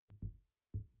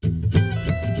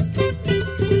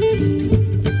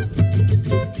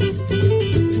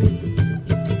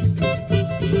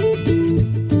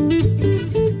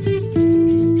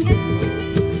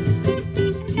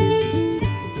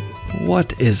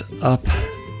What is up,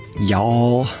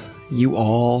 y'all? You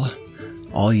all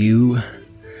you.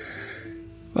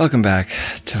 Welcome back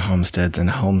to Homesteads and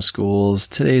Homeschools.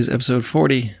 Today's episode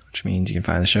 40, which means you can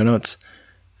find the show notes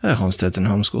at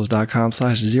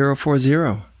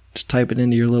homesteadsandhomeschools.com/040. Just type it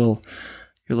into your little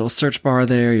search bar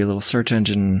there, your little search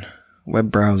engine, web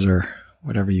browser,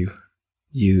 whatever you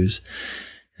use.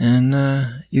 And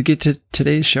you get to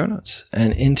today's show notes.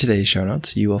 And in today's show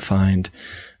notes, you will find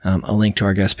a link to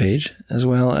our guest page, as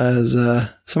well as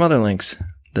some other links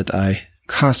that I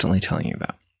constantly telling you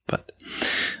about. But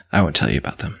I won't tell you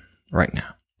about them right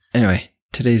now. Anyway,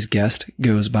 today's guest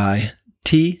goes by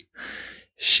T.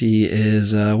 She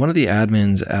is one of the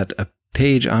admins at a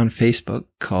page on Facebook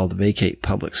called Vacate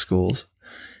Public Schools.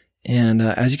 And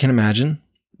as you can imagine,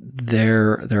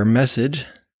 their message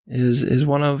is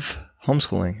one of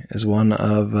homeschooling, is one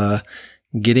of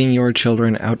getting your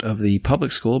children out of the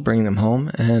public school, bringing them home,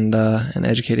 and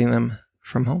educating them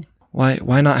from home.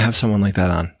 Why not have someone like that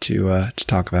on to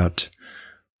talk about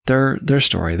their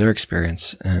story, their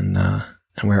experience, and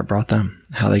where it brought them,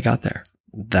 how they got there?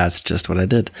 That's just what I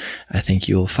did. I think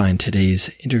you'll find today's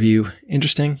interview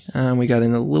interesting. We got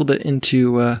in a little bit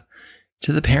into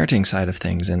to the parenting side of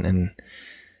things and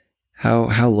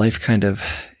how life kind of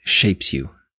shapes you,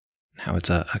 how it's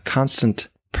a constant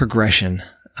progression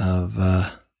of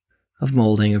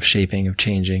molding, of shaping, of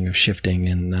changing, of shifting.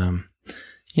 And,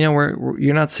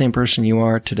 you're not the same person you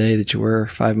are today that you were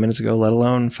 5 minutes ago, let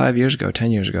alone 5 years ago,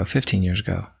 10 years ago, 15 years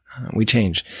ago. We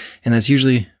change, and that's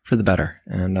usually for the better.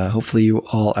 And hopefully you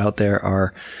all out there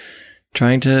are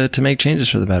trying to make changes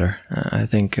for the better. I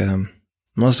think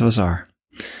most of us are.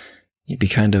 You'd be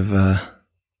kind of a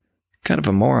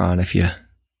moron if you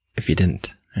didn't,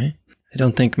 right? I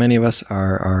don't think many of us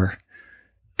are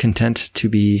content to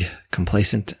be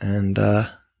complacent and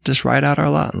just ride out our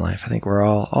lot in life. I think we're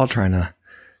all trying to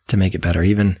make it better.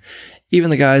 Even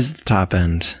the guys at the top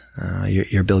end,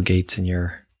 your Bill Gates and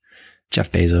your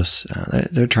Jeff Bezos,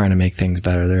 they're trying to make things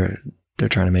better. They're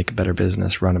trying to make a better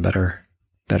business, run a better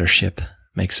ship,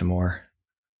 make some more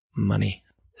money.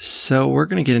 So we're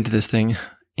going to get into this thing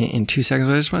in 2 seconds.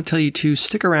 But I just want to tell you to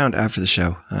stick around after the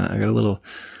show. I got a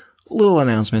little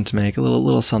announcement to make, a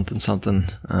little something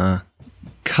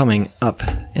coming up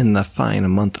in the fine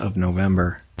month of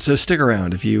November. So stick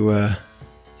around. If you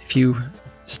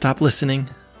stop listening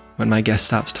when my guest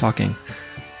stops talking,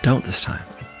 don't this time.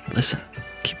 Listen.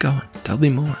 Keep going. There'll be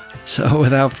more. So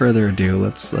without further ado,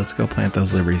 let's go plant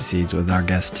those liberty seeds with our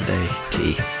guest today,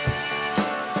 T.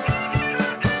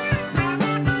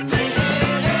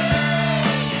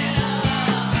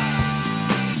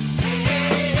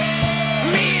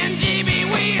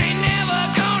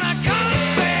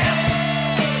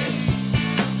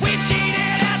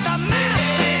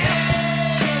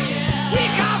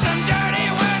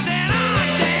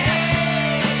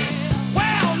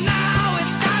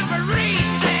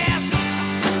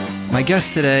 My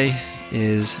guest today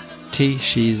is T.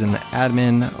 She's an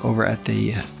admin over at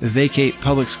the Vacate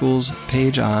Public Schools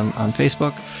page on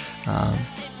Facebook.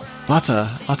 Lots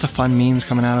of fun memes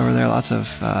coming out over there. Lots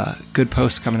of good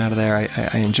posts coming out of there.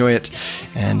 I enjoy it,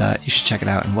 and you should check it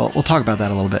out. And we'll talk about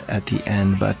that a little bit at the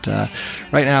end. But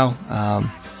right now,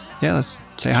 let's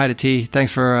say hi to T.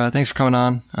 Thanks for coming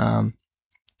on.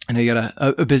 I know you got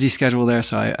a busy schedule there,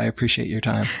 so I appreciate your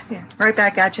time. Yeah, right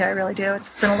back at you. I really do.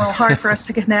 It's been a little hard for us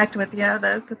to connect with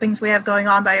the things we have going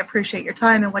on, but I appreciate your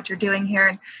time and what you're doing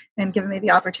here and giving me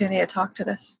the opportunity to talk to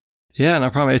this. Yeah, no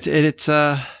problem. It's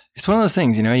one of those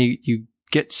things, you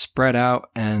get spread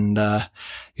out and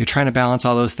you're trying to balance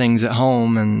all those things at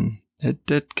home, and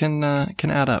it can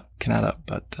add up.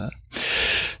 But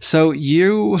so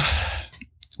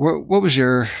what was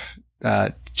your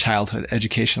childhood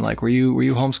education like? Were you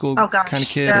homeschooled kind of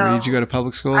kid, or did you go to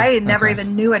public school? I never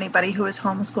even knew anybody who was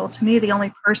homeschooled. To me, the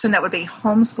only person that would be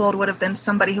homeschooled would have been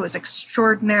somebody who was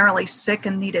extraordinarily sick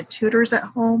and needed tutors at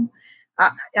home.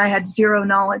 I had zero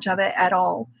knowledge of it at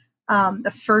all.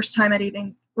 The first time it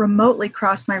even remotely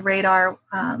crossed my radar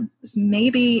was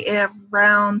maybe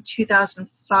around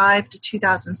 2005 to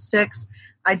 2006.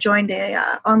 I joined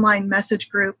a online message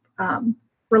group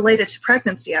related to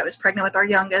pregnancy. I was pregnant with our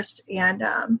youngest, and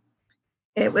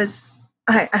it was,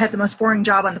 I had the most boring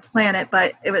job on the planet,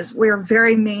 but we were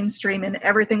very mainstream in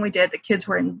everything we did. The kids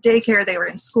were in daycare, they were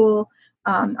in school.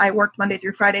 I worked Monday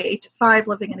through Friday, 8 to 5,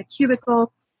 living in a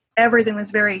cubicle. Everything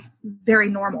was very, very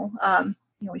normal.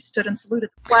 We stood and saluted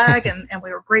the flag, and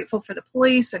we were grateful for the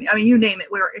police. And I mean, you name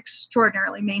it, we were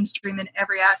extraordinarily mainstream in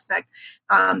every aspect.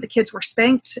 The kids were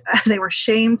spanked, they were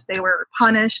shamed, they were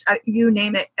punished, you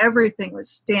name it, everything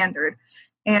was standard.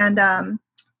 And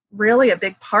really a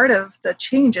big part of the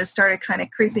changes started kind of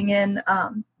creeping in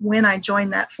when I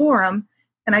joined that forum.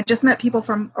 And I just met people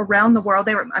from around the world.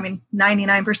 They were,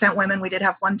 99% women. We did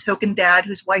have one token dad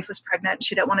whose wife was pregnant and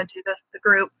she didn't want to do the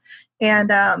group.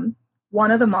 And one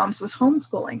of the moms was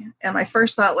homeschooling. And my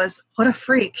first thought was, what a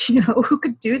freak, who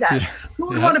could do that? Yeah. Who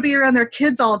would want to be around their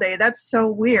kids all day? That's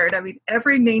so weird.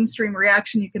 Every mainstream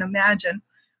reaction you can imagine.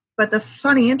 But the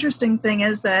funny, interesting thing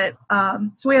is that,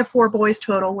 so we have 4 boys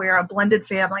total. We're a blended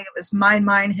family. It was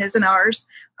mine, his, and ours.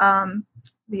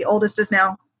 The oldest is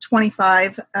now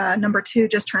 25. Number 2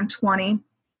 just turned 20.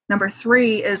 Number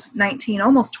 3 is 19,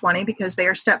 almost 20, because they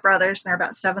are stepbrothers. They're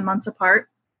about 7 months apart.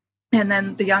 And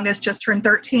then the youngest just turned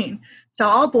 13. So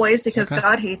all boys, because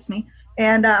God hates me.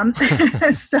 And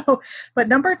but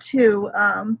number 2,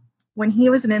 when he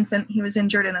was an infant, he was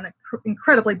injured in an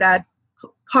incredibly bad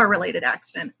car-related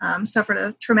accident, suffered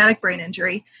a traumatic brain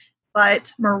injury.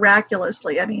 But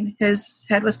miraculously, his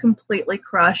head was completely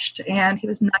crushed, and he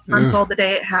was 9 months old the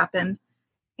day it happened.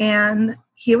 And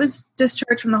he was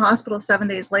discharged from the hospital 7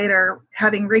 days later,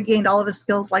 having regained all of his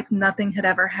skills like nothing had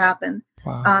ever happened.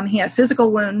 Wow. He had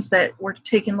physical wounds that were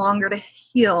taking longer to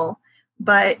heal.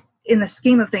 But in the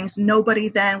scheme of things, nobody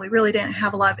then, we really didn't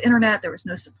have a lot of internet. There was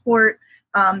no support.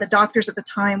 The doctors at the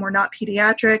time were not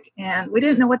pediatric, and we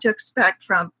didn't know what to expect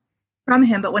from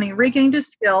him. But when he regained his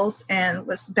skills and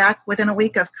was back within a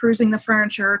week of cruising the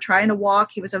furniture, trying to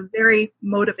walk, he was a very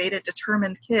motivated,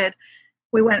 determined kid.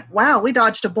 We went, wow, we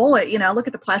dodged a bullet. Look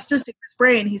at the plasticity of his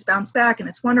brain. He's bounced back, and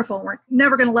it's wonderful. We're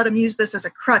never going to let him use this as a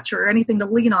crutch or anything to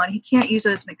lean on. He can't use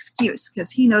it as an excuse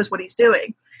because he knows what he's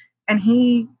doing. And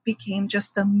he became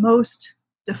just the most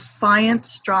defiant,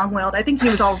 strong-willed. I think he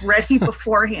was already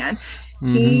beforehand.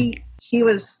 Mm-hmm. He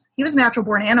was a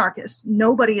natural-born anarchist.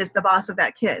 Nobody is the boss of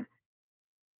that kid.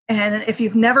 And if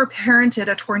you've never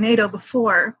parented a tornado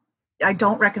before, I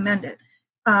don't recommend it.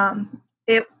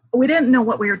 We didn't know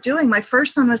what we were doing. My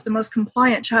first son was the most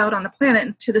compliant child on the planet,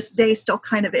 and to this day still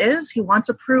kind of is. He wants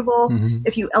approval. Mm-hmm.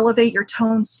 If you elevate your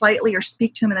tone slightly or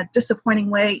speak to him in a disappointing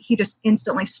way, he just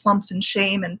instantly slumps in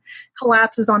shame and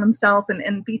collapses on himself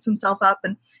and beats himself up.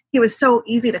 And he was so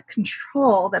easy to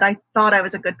control that I thought I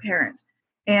was a good parent.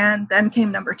 And then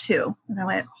came number 2. And I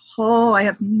went, I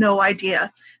have no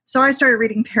idea. So I started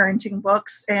reading parenting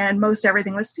books, and most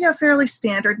everything was fairly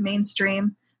standard,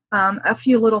 mainstream. A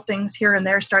few little things here and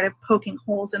there started poking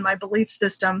holes in my belief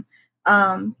system.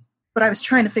 But I was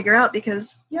trying to figure out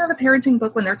because, the parenting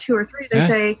book, when they're 2 or 3, they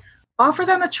say, offer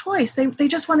them a choice. They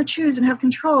just want to choose and have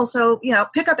control. So,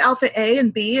 pick up alpha A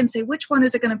and B and say, which one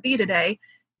is it going to be today?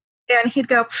 And he'd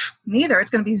go, neither. It's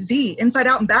going to be Z, inside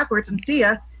out and backwards, and see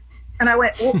ya. And I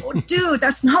went, dude,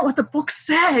 that's not what the book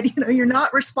said. You're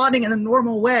not responding in the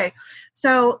normal way.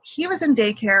 So he was in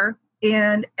daycare.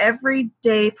 And every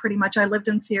day, pretty much, I lived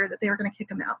in fear that they were going to kick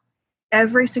him out.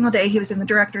 Every single day, he was in the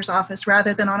director's office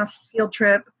rather than on a field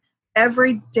trip.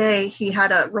 Every day, he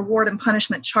had a reward and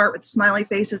punishment chart with smiley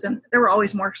faces, and there were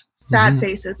always more sad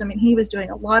faces. He was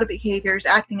doing a lot of behaviors,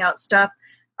 acting out stuff,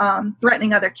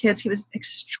 threatening other kids. He was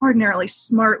extraordinarily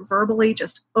smart verbally,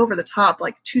 just over the top,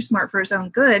 like too smart for his own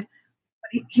good.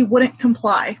 But he wouldn't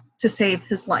comply to save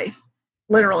his life.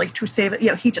 Literally to save it.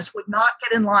 He just would not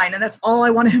get in line. And that's all I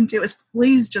wanted him to do is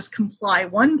please just comply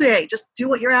one day, just do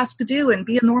what you're asked to do and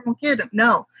be a normal kid.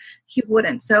 No, he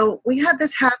wouldn't. So we had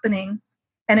this happening,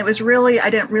 and it was really, I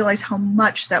didn't realize how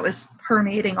much that was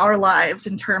permeating our lives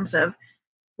in terms of,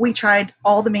 we tried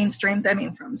all the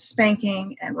mainstreams. From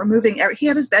spanking and removing, he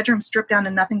had his bedroom stripped down to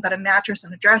nothing but a mattress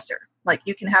and a dresser. Like,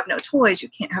 you can have no toys. You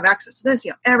can't have access to this.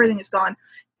 Everything is gone.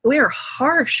 We were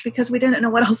harsh because we didn't know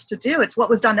what else to do. It's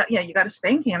what was done. You got to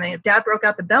spank him. And if dad broke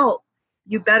out the belt,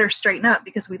 you better straighten up,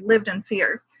 because we lived in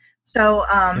fear. So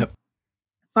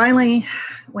finally,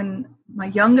 when my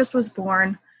youngest was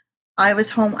born, I was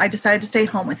home. I decided to stay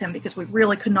home with him because we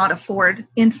really could not afford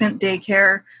infant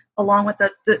daycare, along with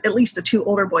at least the 2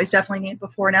 older boys definitely need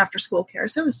before and after school care.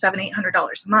 So it was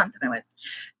 $700-800 a month. And I went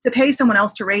to pay someone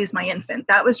else to raise my infant.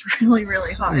 That was really,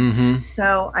 really hard. Mm-hmm.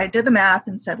 So I did the math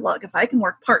and said, look, if I can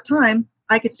work part-time,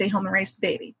 I could stay home and raise the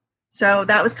baby. So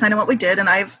that was kind of what we did. And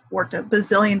I've worked a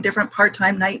bazillion different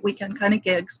part-time, night, weekend kind of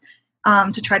gigs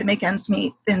to try to make ends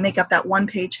meet and make up that one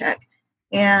paycheck.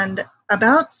 And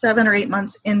about 7 or 8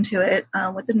 months into it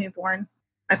with the newborn,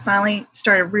 I finally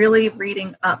started really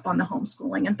reading up on the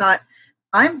homeschooling and thought,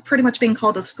 I'm pretty much being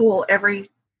called to school every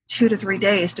 2 to 3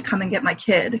 days to come and get my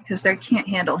kid because they can't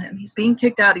handle him. He's being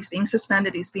kicked out. He's being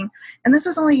suspended. He's only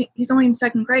in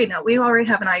 2nd grade. Now, we already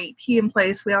have an IEP in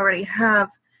place. We already have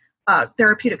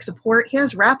therapeutic support. He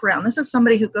has wraparound. This is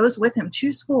somebody who goes with him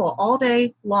to school all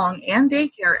day long and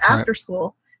daycare after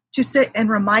school to sit and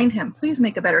remind him, please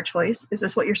make a better choice. Is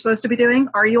this what you're supposed to be doing?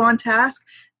 Are you on task?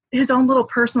 His own little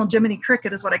personal Jiminy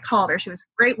Cricket is what I called her. She was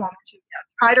a great woman. She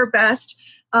tried her best.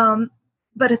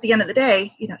 But at the end of the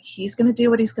day, he's going to do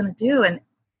what he's going to do. And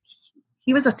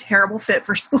he was a terrible fit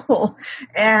for school.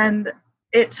 And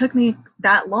it took me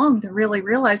that long to really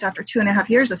realize, after 2.5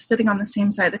 years of sitting on the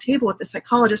same side of the table with the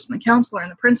psychologist and the counselor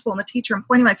and the principal and the teacher, and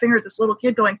pointing my finger at this little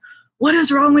kid going, what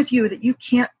is wrong with you that you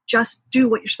can't just do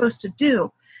what you're supposed to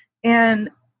do? And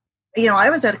I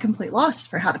was at a complete loss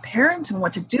for how to parent and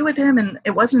what to do with him. And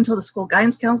it wasn't until the school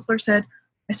guidance counselor said,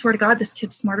 I swear to God, this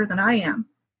kid's smarter than I am.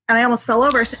 And I almost fell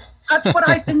over. I said, that's what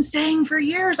I've been saying for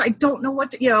years. I don't know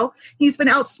what to, he's been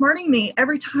outsmarting me.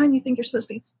 Every time you think you're supposed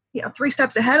to be, 3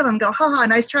 steps ahead of him, go,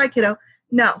 nice try, kiddo.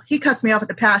 No, he cuts me off at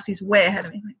the pass. He's way ahead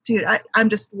of me. Like, dude, I'm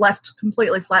just left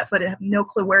completely flat-footed. I have no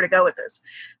clue where to go with this.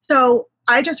 So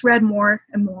I just read more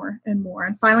and more and more,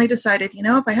 and finally decided,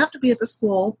 if I have to be at the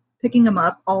school picking him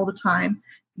up all the time,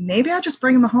 maybe I just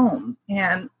bring him home.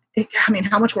 And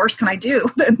how much worse can I do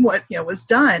than what was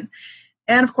done?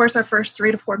 And of course, our first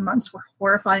 3 to 4 months were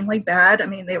horrifyingly bad.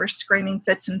 They were screaming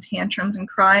fits and tantrums and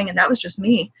crying, and that was just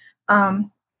me,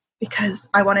 because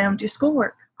I wanted him to do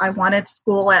schoolwork. I wanted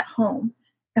school at home,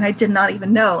 and I did not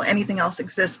even know anything else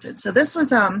existed. So this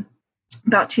was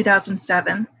about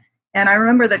 2007, and I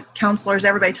remember the counselors,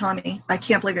 everybody telling me, I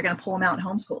can't believe you're going to pull him out and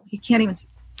homeschool. He can't even.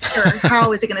 Or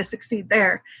how is he going to succeed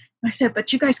there? And I said,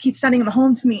 but you guys keep sending him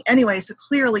home to me anyway, so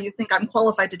clearly you think I'm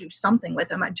qualified to do something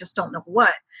with him. I just don't know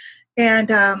what.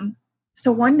 And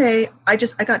so one day I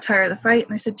got tired of the fight,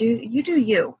 and I said, dude, you do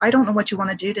you. I don't know what you want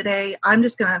to do today. I'm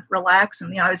just going to relax.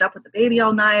 And I was up with the baby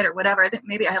all night or whatever. I think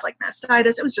maybe I had like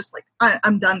mastitis. It was just like,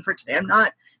 I'm done for today. I'm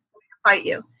not going to fight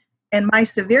you. And my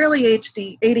severely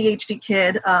ADHD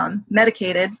kid,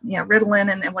 medicated,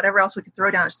 Ritalin and whatever else we could throw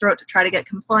down his throat to try to get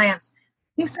compliance.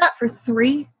 He sat for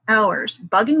 3 hours,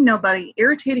 bugging nobody,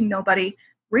 irritating nobody,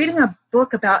 reading a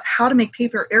book about how to make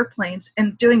paper airplanes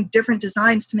and doing different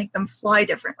designs to make them fly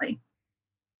differently.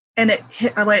 And it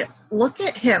hit, I'm like, look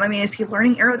at him. is he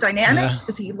learning aerodynamics? Yeah.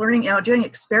 Is he learning, doing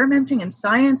experimenting in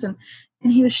science? And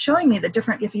he was showing me the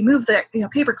different, if you move the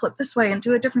paper clip this way and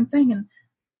do a different thing. And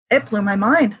it blew my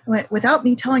mind. Without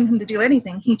me telling him to do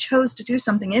anything, he chose to do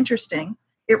something interesting.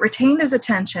 It retained his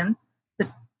attention.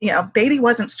 Baby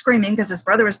wasn't screaming because his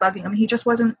brother was bugging him. He just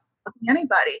wasn't bugging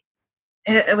anybody.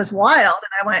 It was wild.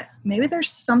 And I went, maybe there's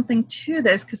something to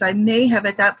this, because I may have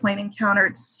at that point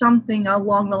encountered something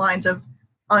along the lines of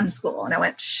unschool. And I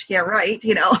went, yeah, right.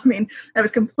 I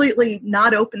was completely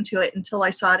not open to it until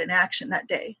I saw it in action that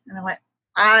day. And I went,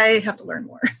 I have to learn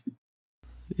more.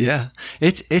 Yeah.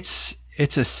 It's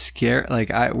a scare.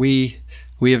 We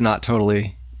have not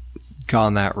totally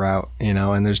gone that route,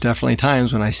 and there's definitely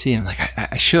times when I see him,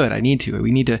 I need to,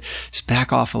 we need to just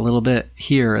back off a little bit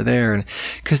here or there. And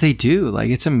cause they do,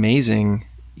 it's amazing,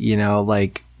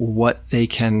 what they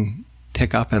can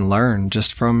pick up and learn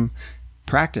just from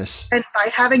practice. And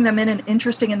by having them in an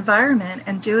interesting environment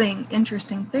and doing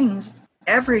interesting things,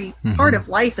 every part of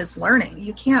life is learning.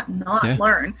 You can't not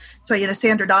learn. So,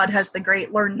 Sandra Dodd has the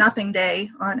great Learn Nothing Day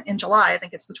in July. I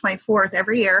think it's the 24th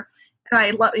every year. And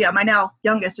I love, my now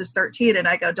youngest is 13, and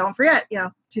I go, don't forget,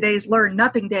 today's Learn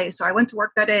Nothing Day. So I went to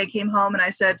work that day, I came home, and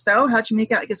I said, so how'd you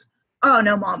make out? He goes, oh,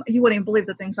 no, Mom, you wouldn't even believe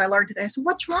the things I learned today. I said,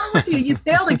 what's wrong with you? You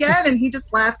failed again. And he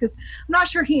just laughed, because I'm not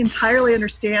sure he entirely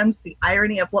understands the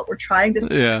irony of what we're trying to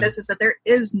say. Yeah. This is that there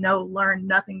is no Learn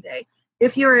Nothing Day.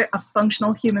 If you're a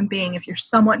functional human being, if you're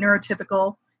somewhat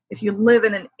neurotypical, if you live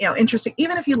in an interesting,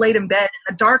 even if you laid in bed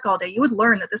in the dark all day, you would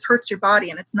learn that this hurts your body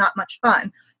and it's not much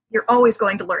fun. You're always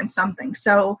going to learn something.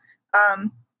 So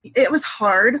it was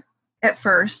hard at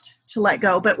first to let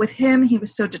go. But with him, he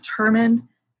was so determined.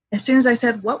 As soon as I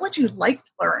said, what would you like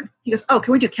to learn? He goes, oh,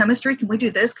 can we do chemistry? Can we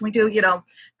do this? Can we do,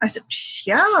 I said,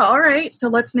 yeah, all right. So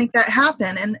let's make that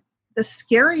happen. And the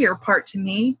scarier part to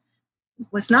me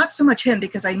was not so much him,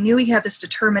 because I knew he had this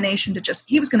determination to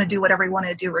he was going to do whatever he wanted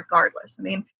to do regardless.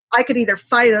 I could either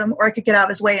fight him or I could get out of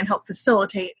his way and help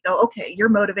facilitate, go, okay, you're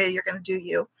motivated, you're going to do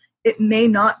you. It may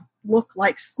not look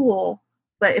like school,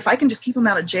 but if I can just keep him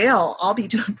out of jail, I'll be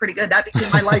doing pretty good. That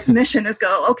became my life mission, is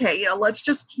go, okay, let's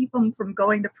just keep him from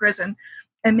going to prison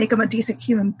and make him a decent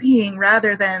human being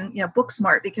rather than, book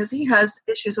smart, because he has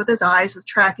issues with his eyes, with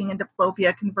tracking and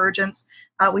diplopia, convergence.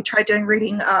 We tried doing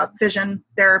reading vision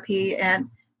therapy,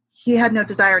 and he had no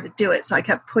desire to do it. So I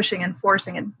kept pushing and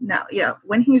forcing. And now,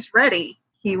 when he's ready,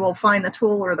 he will find the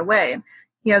tool or the way. And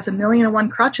he has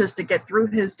 1,000,001 crutches to get through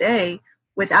his day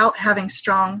without having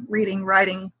strong reading,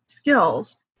 writing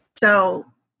skills. So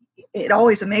it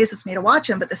always amazes me to watch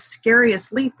him. But the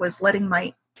scariest leap was letting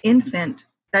my infant,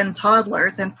 then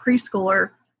toddler, then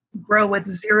preschooler grow with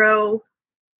zero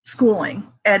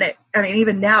schooling. And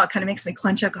even now it kind of makes me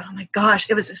clench up, go, oh my gosh,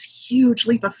 it was this huge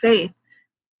leap of faith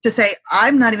to say,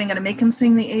 I'm not even going to make him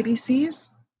sing the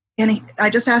ABCs. And I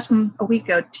just asked him a week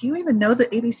ago, do you even know the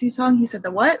ABC song? He said,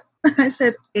 the what? I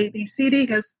said, ABCD. He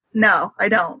goes, no, I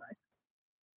don't. I said,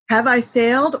 have I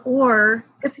failed? Or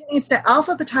if he needs to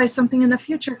alphabetize something in the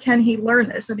future, can he learn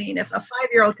this? I mean, if a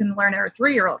 5-year-old can learn it or a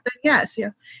 3-year-old, then yes. Yeah.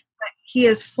 But he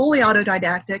is fully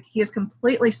autodidactic. He is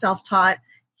completely self-taught.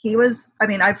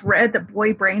 I've read that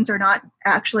boy brains are not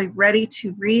actually ready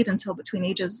to read until between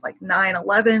ages like 9,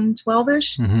 11,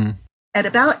 12-ish. Mm-hmm. At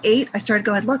about 8, I started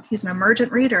going, look, he's an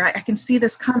emergent reader. I can see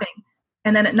this coming.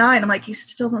 And then at 9, I'm like, he's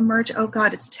still emergent. Oh,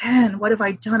 God, it's 10. What have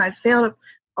I done? I failed.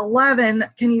 11.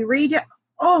 Can you read yet?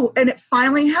 Oh, and it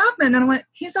finally happened. And I went,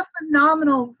 he's a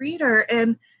phenomenal reader.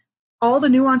 And all the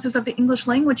nuances of the English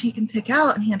language he can pick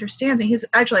out and he understands. And he's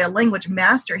actually a language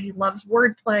master. He loves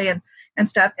wordplay and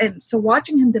stuff. And so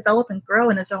watching him develop and grow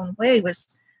in his own way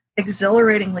was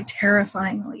exhilaratingly,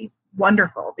 terrifyingly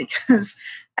wonderful because,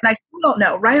 and I still don't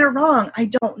know, right or wrong, I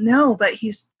don't know, but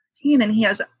he's 13 and he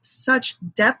has such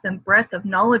depth and breadth of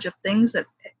knowledge of things that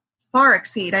far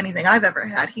exceed anything I've ever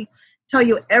had. He tell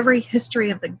you every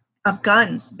history of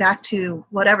guns back to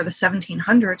whatever, the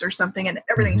 1700s or something, and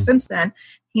everything since then.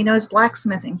 He knows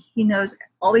blacksmithing. He knows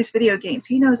all these video games.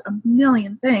 He knows a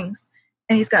million things,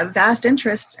 and he's got vast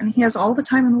interests, and he has all the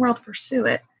time in the world to pursue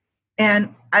it.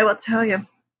 And I will tell you,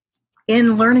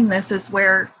 in learning this is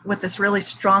where, with this really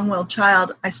strong-willed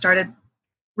child, I started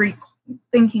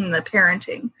rethinking the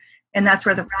parenting. And that's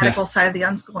where the radical side of the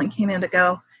unschooling came in to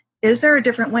go, is there a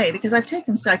different way? Because I've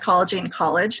taken psychology in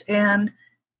college, and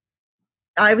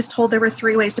I was told there were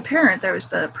 3 ways to parent. There was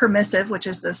the permissive, which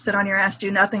is the sit on your ass,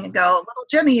 do nothing, and go, little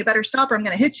Jimmy, you better stop or I'm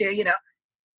going to hit you, you know.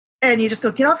 And you just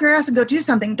go, get off your ass and go do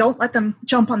something. Don't let them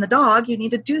jump on the dog. You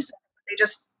need to do something. They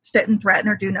just sit and threaten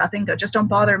or do nothing. Go, just don't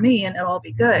bother me and it'll all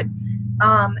be good.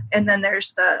 And then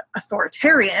there's the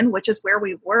authoritarian, which is where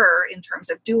we were in terms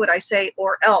of do what I say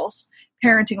or else,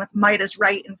 parenting with might is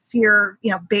right and fear,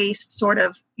 based sort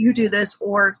of, you do this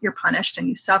or you're punished and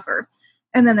you suffer.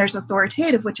 And then there's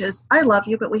authoritative, which is, I love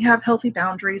you, but we have healthy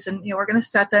boundaries and, we're going to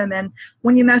set them. And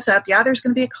when you mess up, there's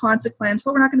going to be a consequence,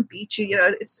 but we're not going to beat you.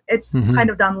 It's kind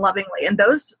of done lovingly. And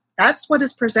that's what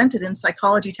is presented in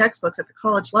psychology textbooks at the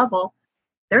college level.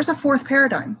 There's a 4th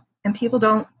paradigm, and people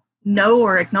don't know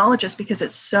or acknowledge this because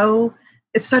it's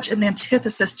such an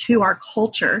antithesis to our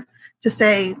culture to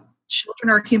say children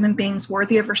are human beings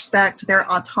worthy of respect. They're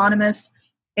autonomous,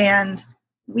 and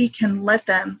we can let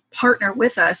them partner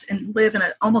with us and live in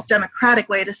an almost democratic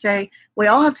way to say, we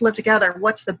all have to live together.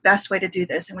 What's the best way to do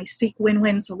this? And we seek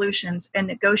win-win solutions and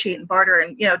negotiate and barter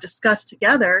and, discuss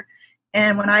together.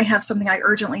 And when I have something I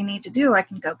urgently need to do, I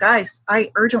can go, guys,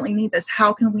 I urgently need this.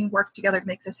 How can we work together to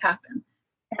make this happen?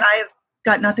 And I've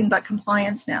got nothing but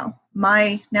compliance now.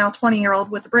 My now 20-year-old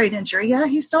with a brain injury,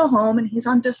 he's still home and he's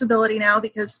on disability now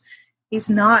because he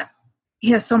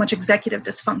has so much executive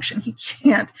dysfunction. He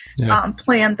can't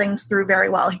plan things through very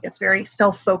well. He gets very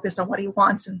self-focused on what he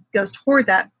wants and goes toward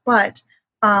that. But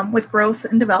with growth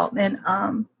and development,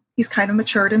 he's kind of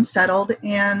matured and settled,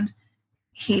 and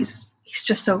he's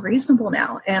just so reasonable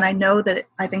now. And I know that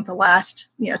I think the last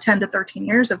 10 to 13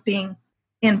 years of being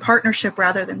in partnership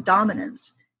rather than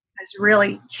dominance has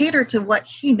really catered to what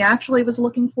he naturally was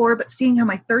looking for. But seeing how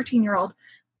my 13-year-old,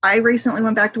 I recently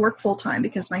went back to work full-time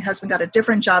because my husband got a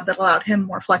different job that allowed him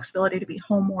more flexibility to be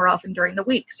home more often during the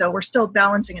week. So we're still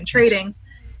balancing and trading,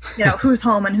 who's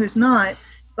home and who's not.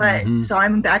 But so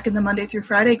I'm back in the Monday through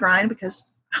Friday grind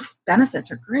because benefits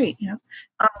are great,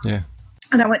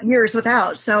 and I went years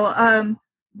without. So,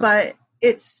 but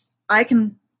I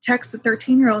can text a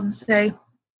 13-year-old and say,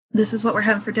 this is what we're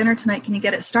having for dinner tonight. Can you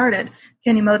get it started?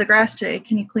 Can you mow the grass today?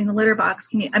 Can you clean the litter box?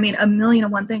 A million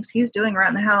and one things he's doing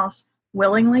around the house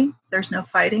willingly. There's no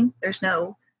fighting. There's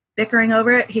no bickering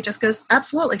over it. He just goes,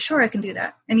 absolutely, sure, I can do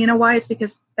that. And you know why? It's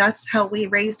because that's how we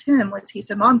raised him. He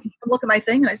said, Mom, can you come look at my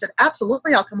thing? And I said,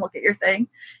 absolutely, I'll come look at your thing.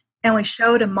 And we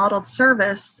showed and modeled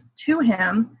service to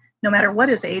him, no matter what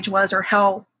his age was or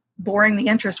how boring the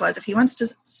interest was. If he wants to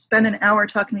spend an hour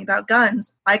talking to me about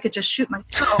guns, I could just shoot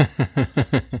myself.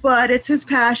 But it's his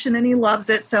passion and he loves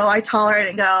it. So I tolerate it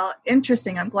and go,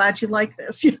 interesting, I'm glad you like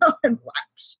this, and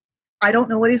I don't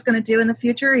know what he's going to do in the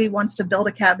future. He wants to build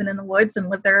a cabin in the woods and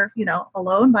live there,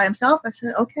 alone by himself. I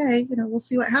said, okay, we'll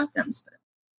see what happens.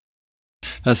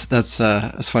 That's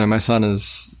funny. My son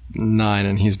is 9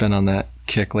 and he's been on that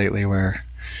kick lately where,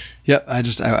 I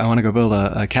want to go build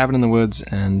a cabin in the woods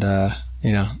and,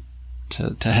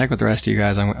 to heck with the rest of you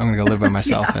guys. I'm going to go live by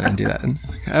myself and do that. And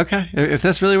okay, if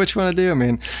that's really what you want to do, I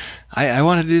mean, I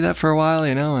wanted to do that for a while,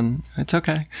 and it's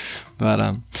okay.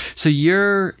 But so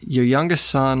your youngest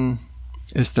son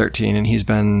is 13, and he's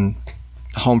been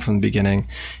home from the beginning,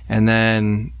 and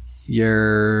then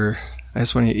I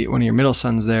guess one of your middle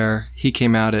sons there, he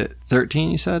came out at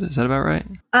 13, you said? Is that about right?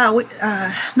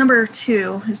 Number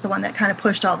 2 is the one that kind of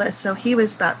pushed all this. So he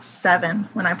was about 7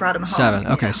 when I brought him home. 7.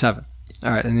 Okay, yeah. 7.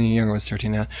 All right, and then the younger was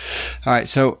 13 now. All right,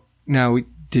 so now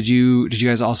did you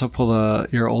guys also pull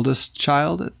your oldest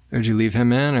child, or did you leave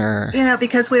him in, or?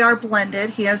 Because we are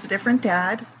blended, he has a different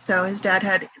dad. So his dad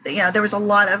had, there was a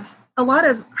lot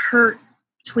of hurt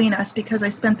between us because I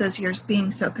spent those years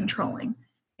being so controlling.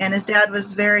 And his dad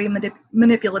was very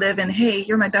manipulative and, hey,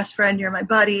 you're my best friend, you're my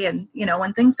buddy. And,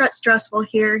 when things got stressful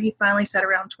here, he finally said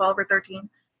around 12 or 13,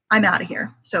 I'm out of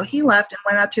here. So he left and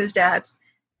went up to his dad's.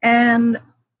 And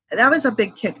that was a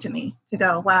big kick to me to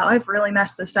go, wow, I've really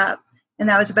messed this up. And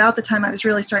that was about the time I was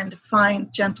really starting to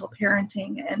find gentle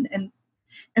parenting and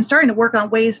starting to work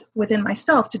on ways within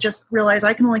myself to just realize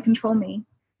I can only control me.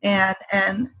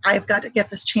 And I've got to get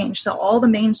this changed. So all the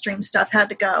mainstream stuff had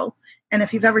to go. And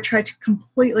if you've ever tried to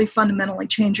completely fundamentally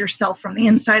change yourself from the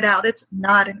inside out, it's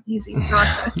not an easy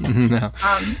process. No.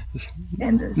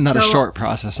 Not a short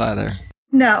process either.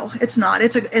 No, it's not.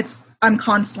 I'm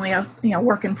constantly a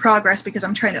work in progress because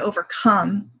I'm trying to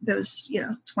overcome those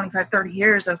 25, 30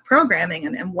 years of programming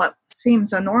and what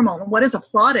seems so normal and what is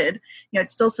applauded.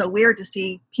 It's still so weird to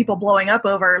see people blowing up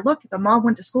over, look, the mom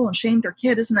went to school and shamed her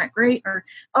kid. Isn't that great? Or,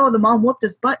 oh, the mom whooped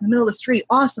his butt in the middle of the street.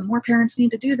 Awesome. More parents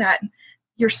need to do that. And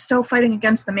you're so fighting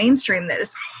against the mainstream that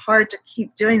it's hard to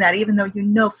keep doing that, even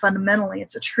though fundamentally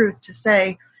it's a truth to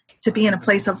say, to be in a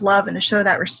place of love and to show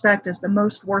that respect is the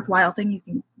most worthwhile thing you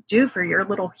can do for your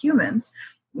little humans.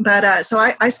 But so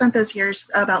I spent those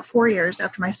years, about 4 years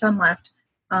after my son left,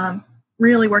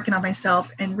 really working on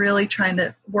myself and really trying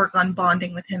to work on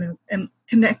bonding with him and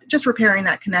connect, just repairing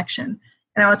that connection.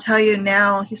 And I will tell you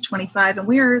now, he's 25 and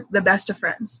we are the best of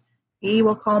friends. He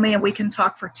will call me and we can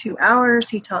talk for 2 hours.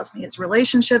 He tells me his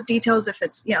relationship details if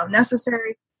it's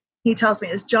necessary. He tells me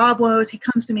his job woes. He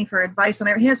comes to me for advice, and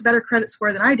he has a better credit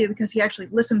score than I do because he actually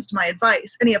listens to my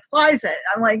advice and he applies it.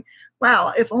 I'm like,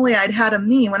 wow, if only I'd had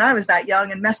me when I was that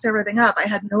young and messed everything up. I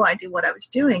had no idea what I was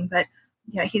doing, but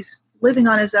he's living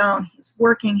on his own. He's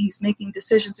working, he's making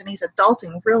decisions, and he's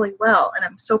adulting really well. And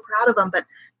I'm so proud of him, but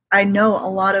I know a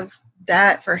lot of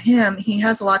that for him, he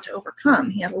has a lot to overcome.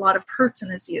 He had a lot of hurts in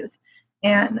his youth.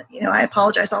 And, I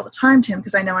apologize all the time to him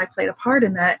because I know I played a part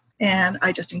in that. And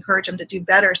I just encourage him to do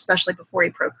better, especially before he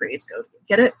procreates. Go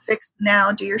get it fixed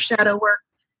now, do your shadow work,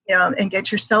 and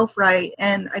get yourself right.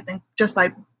 And I think just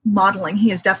by modeling, he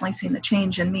has definitely seen the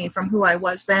change in me from who I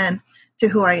was then to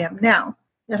who I am now.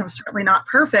 And I'm certainly not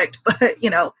perfect, but,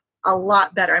 a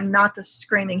lot better. I'm not the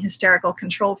screaming, hysterical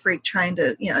control freak trying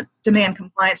to, demand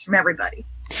compliance from everybody.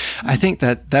 I think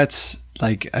that's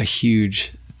like a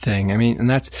huge thing. I mean, and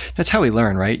that's how we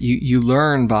learn, right? You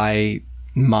learn by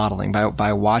modeling,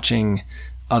 by watching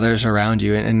others around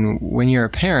you. And when you're a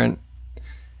parent,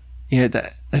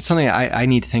 that's something I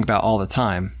need to think about all the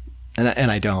time. And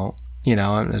I don't,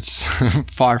 it's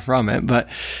far from it. But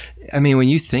I mean, when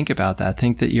you think about that,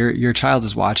 think that your child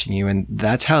is watching you, and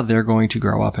that's how they're going to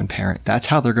grow up and parent. That's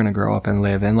how they're going to grow up and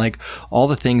live. And like all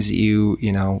the things that you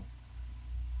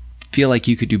feel like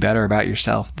you could do better about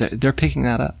yourself, they're picking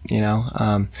that up,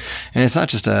 and it's not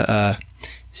just a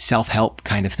self-help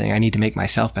kind of thing. I need to make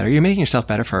myself better. You're making yourself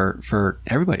better for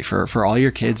everybody, for all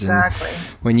your kids. Exactly. And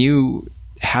when you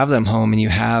have them home and you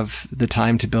have the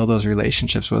time to build those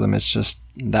relationships with them, it's just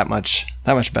that much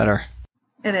better.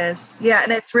 It is. Yeah.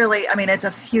 And it's really, it's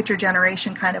a future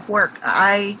generation kind of work.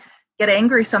 I get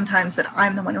angry sometimes that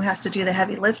I'm the one who has to do the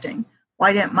heavy lifting.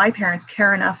 Why didn't my parents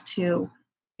care enough to,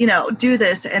 do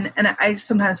this? And I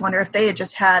sometimes wonder if they had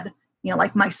just had,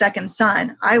 like my second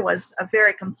son. I was a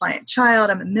very compliant child.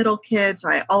 I'm a middle kid, so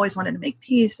I always wanted to make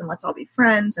peace and let's all be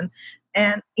friends.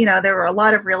 And there were a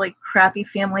lot of really crappy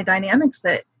family dynamics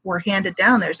that were handed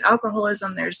down. There's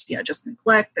alcoholism, there's, just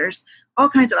neglect, there's all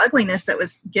kinds of ugliness that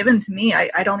was given to me.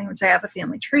 I don't even say I have a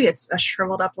family tree. It's a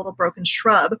shriveled up little broken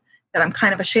shrub that I'm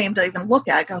kind of ashamed to even look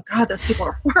at. Go, God, those people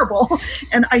are horrible.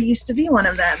 And I used to be one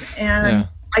of them. And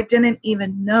I didn't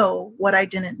even know what I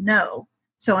didn't know.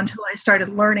 So until I started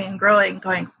learning and growing,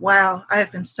 going, wow, I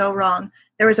have been so wrong.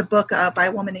 There was a book by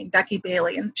a woman named Becky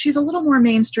Bailey, and she's a little more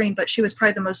mainstream, but she was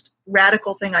probably the most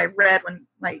radical thing I read when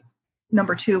my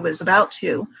number 2 was about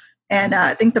to. And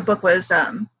I think the book was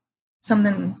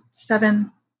something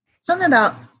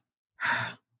about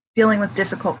dealing with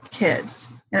difficult kids.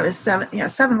 And it was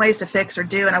 7 ways to fix or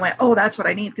do. And I went, oh, that's what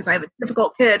I need because I have a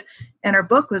difficult kid. And her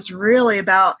book was really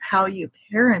about how you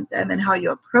parent them and how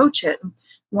you approach it. And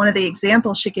one of the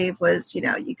examples she gave was,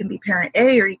 you can be parent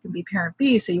A or you can be parent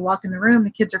B. So you walk in the room,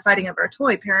 the kids are fighting over a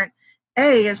toy. Parent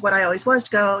A is what I always was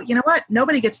to go, you know what?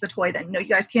 Nobody gets the toy then. You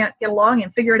guys can't get along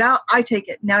and figure it out. I take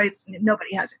it. Now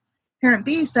nobody has it. Parent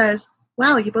B says,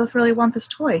 wow, you both really want this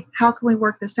toy. How can we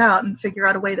work this out and figure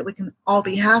out a way that we can all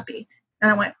be happy?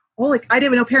 And I went, holy, I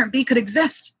didn't even know parent B could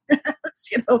exist. It's,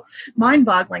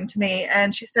 mind-boggling to me.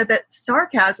 And she said that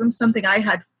sarcasm, something I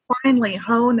had finally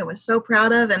honed and was so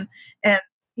proud of and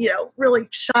really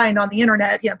shined on the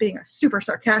internet, being a super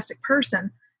sarcastic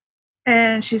person.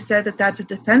 And she said that that's a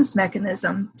defense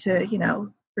mechanism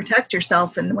to, protect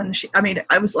yourself. And when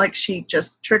I was like, she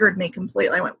just triggered me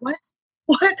completely. I went, what?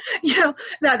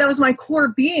 That was my core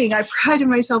being. I prided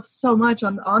myself so much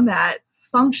on that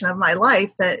function of my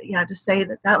life that, to say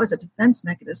that was a defense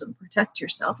mechanism, protect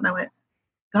yourself. And I went,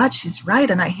 God, she's right.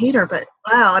 And I hate her, but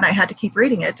wow. And I had to keep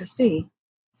reading it to see.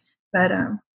 But,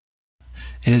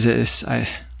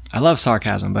 I love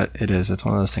sarcasm, but it's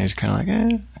one of those things you're kind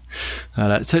of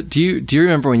like, so do you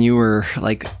remember when you were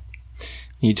like,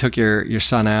 you took your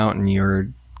son out and you were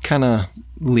kind of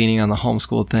leaning on the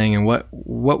homeschool thing, and what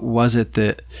was it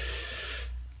that,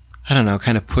 I don't know,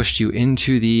 kind of pushed you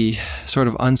into the sort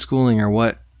of unschooling, or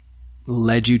what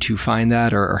led you to find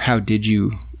that, or how did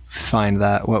you find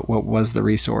that? What was the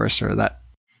resource or that?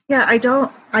 Yeah, I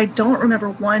don't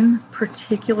remember one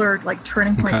particular like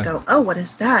turning point to go, oh, what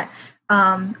is that?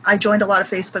 I joined a lot of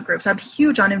Facebook groups. I'm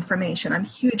huge on information. I'm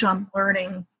huge on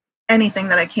learning anything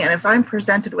that I can. If I'm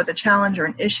presented with a challenge or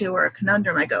an issue or a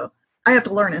conundrum, I go, I have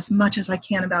to learn as much as I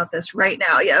can about this right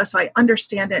now. Yeah, so I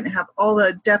understand it and have all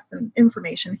the depth and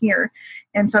information here.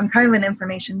 And so I'm kind of an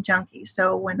information junkie.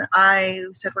 So when I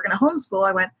said we're going to homeschool,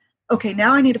 I went, okay,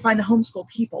 now I need to find the homeschool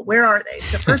people. Where are they?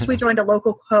 So first we joined a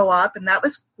local co-op, and that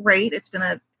was great. It's been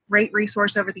a great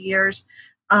resource over the years.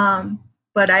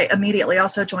 But I immediately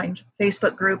also joined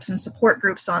Facebook groups and support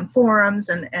groups on forums.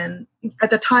 And at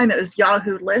the time it was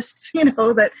Yahoo lists,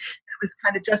 that was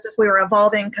kind of just as we were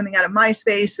evolving, coming out of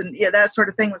MySpace, and that sort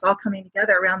of thing was all coming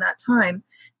together around that time.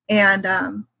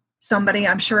 And somebody,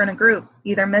 I'm sure in a group,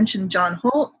 either mentioned John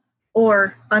Holt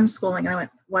or unschooling. And I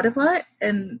went, what?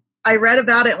 And I read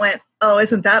about it and went, oh,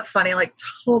 isn't that funny? Like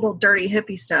total dirty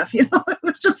hippie stuff. It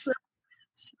was just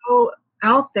so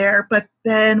out there. But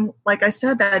then, like I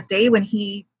said, that day when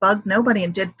he bugged nobody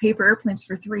and did paper airplanes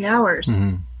for 3 hours,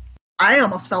 mm-hmm. I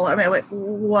almost fell over. I went,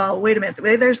 whoa, wait a minute.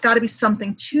 There's got to be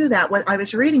something to that, what I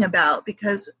was reading about,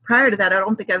 because prior to that, I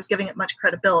don't think I was giving it much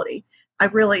credibility.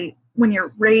 When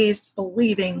you're raised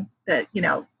believing that,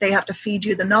 they have to feed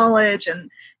you the knowledge and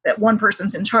that one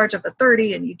person's in charge of the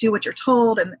 30 and you do what you're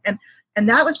told. And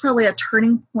that was probably a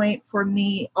turning point for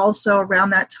me also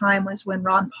around that time, was when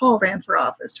Ron Paul ran for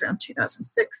office around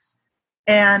 2006.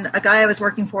 And a guy I was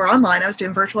working for online, I was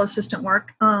doing virtual assistant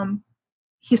work,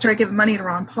 he started giving money to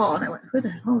Ron Paul. And I went, who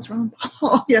the hell is Ron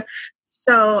Paul? Yeah.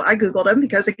 So I Googled him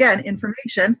because, again,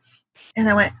 information. And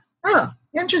I went, oh,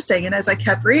 interesting. And as I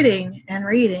kept reading, and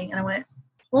I went,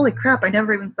 holy crap, I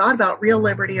never even thought about real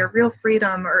liberty or real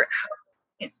freedom or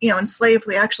how enslaved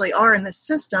we actually are in this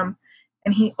system.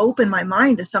 And he opened my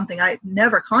mind to something I had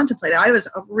never contemplated. I was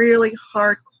a really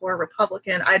hardcore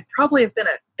Republican. I'd probably have been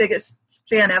a biggest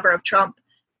fan ever of Trump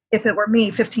if it were me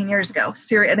 15 years ago.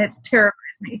 And it's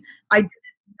terrifies me. I didn't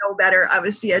know better. I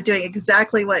was doing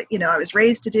exactly what I was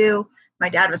raised to do. My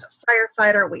dad was a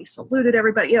firefighter. We saluted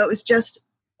everybody. It was just,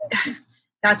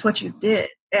 that's what you did.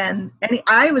 And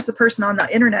I was the person on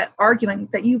the internet arguing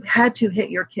that you had to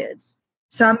hit your kids.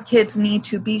 Some kids need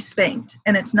to be spanked,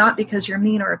 and it's not because you're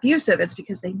mean or abusive. It's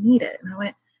because they need it. And I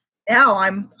went, now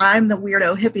I'm the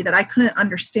weirdo hippie that I couldn't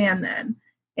understand then.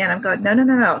 And I'm going,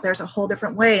 no. There's a whole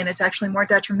different way, and it's actually more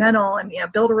detrimental. And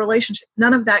build a relationship.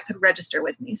 None of that could register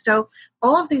with me. So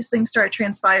all of these things started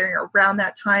transpiring around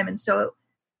that time, and so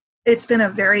it's been a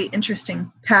very interesting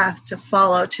path to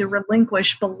follow, to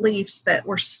relinquish beliefs that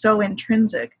were so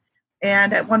intrinsic.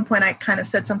 And at one point, I kind of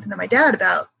said something to my dad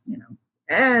about,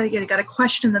 you got to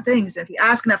question the things. And if you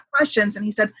ask enough questions, and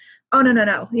he said, oh,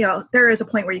 no. There is a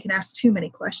point where you can ask too many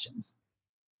questions.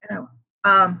 And I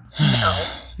went, no.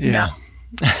 Yeah. No.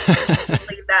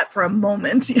 Leave that for a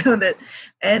moment,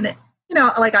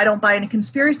 I don't buy any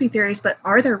conspiracy theories, but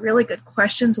are there really good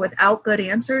questions without good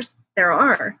answers? There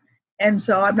are. And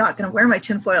so I'm not going to wear my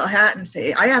tinfoil hat and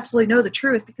say, I absolutely know the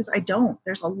truth, because I don't.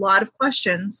 There's a lot of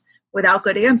questions without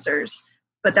good answers.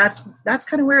 But that's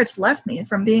kind of where it's left me,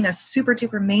 from being a super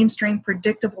duper mainstream,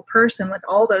 predictable person with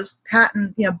all those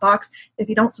patent, box. If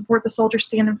you don't support the soldier,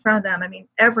 stand in front of them. I mean,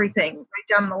 everything right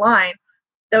down the line.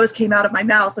 those came out of my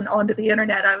mouth and onto the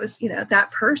internet. I was,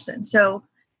 that person. So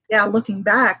yeah, looking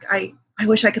back, I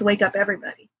wish I could wake up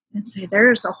everybody and say,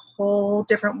 there's a whole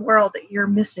different world that you're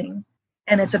missing.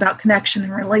 And it's about connection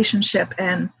and relationship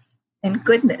and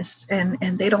goodness. And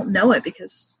they don't know it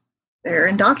because they're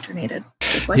indoctrinated,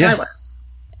 just like I was.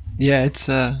 Yeah, it's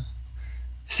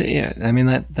so yeah, I mean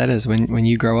that is when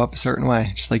you grow up a certain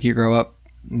way, just like you grow up,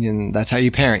 and that's how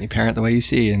you parent. You parent the way you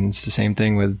see, and it's the same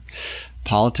thing with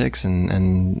politics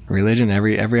and religion.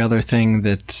 Every other thing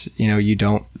that you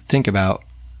don't think about.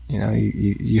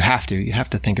 You have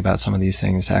to think about some of these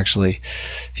things to actually,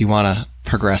 if you want to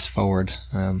progress forward.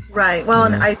 Right. Well,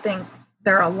 and I think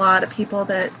there are a lot of people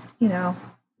that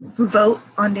vote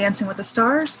on Dancing with the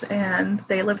Stars, and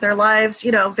they live their lives,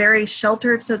 very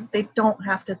sheltered, so they don't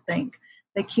have to think.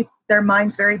 They keep their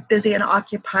minds very busy and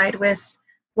occupied with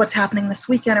what's happening this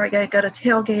weekend. Are we going to go to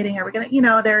tailgating? Are we going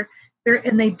to, they're,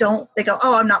 and they go,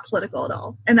 oh, I'm not political at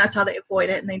all. And that's how they avoid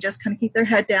it. And they just kind of keep their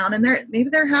head down, and maybe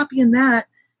they're happy in that.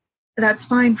 That's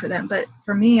fine for them. But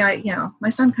for me, my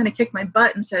son kind of kicked my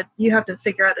butt and said, you have to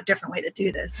figure out a different way to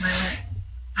do this. And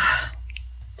I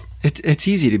went, it's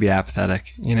easy to be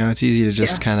apathetic. It's easy to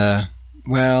just kind of,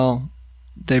 well,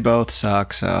 they both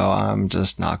suck, so I'm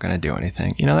just not going to do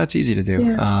anything. That's easy to do.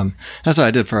 Yeah. That's what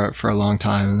I did for a long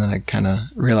time. And then I kind of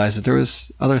realized that there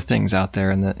was other things out there,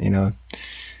 and that,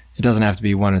 it doesn't have to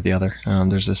be one or the other.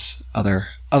 There's this other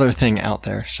thing out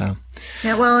there. So,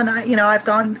 yeah, well, and I've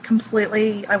gone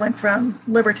completely, I went from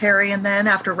libertarian, then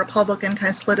after Republican, kind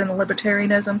of slid into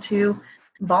libertarianism, to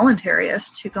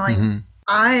voluntarist, to going,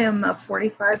 I am a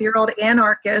 45-year-old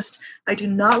anarchist. I do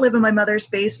not live in my mother's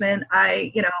basement.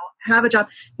 I, have a job.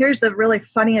 Here's the really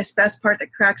funniest, best part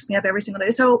that cracks me up every single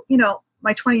day. So,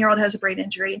 my 20-year-old has a brain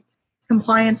injury.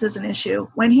 Compliance is an issue.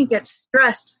 When he gets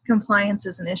stressed, compliance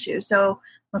is an issue. So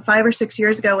 5 or 6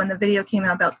 years ago, when the video came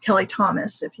out about Kelly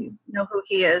Thomas, if you know who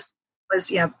he is,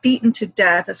 was beaten to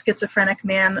death, a schizophrenic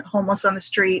man, homeless on the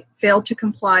street, failed to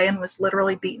comply and was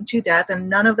literally beaten to death. And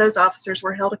none of those officers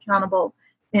were held accountable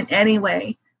in any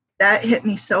way. That hit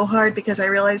me so hard, because I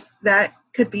realized that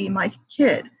could be my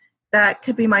kid. That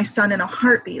could be my son in a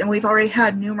heartbeat. And we've already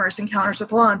had numerous encounters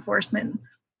with law enforcement.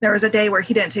 There was a day where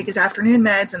he didn't take his afternoon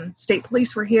meds, and state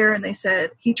police were here, and they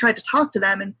said he tried to talk to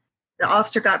them, and the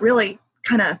officer got really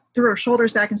kind of threw her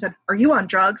shoulders back and said, "Are you on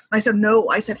drugs?" And I said, "No."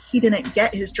 I said, "He didn't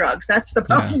get his drugs. That's the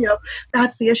problem. Yeah.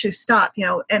 That's the issue. Stop."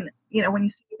 And when you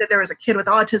see that there was a kid with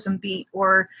autism beat,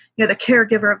 or the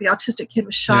caregiver of the autistic kid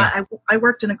was shot. Yeah. I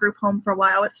worked in a group home for a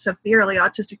while with severely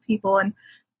autistic people, and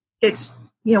it's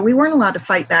we weren't allowed to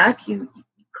fight back. You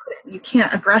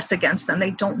can't aggress against them.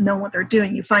 They don't know what they're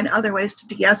doing. You find other ways to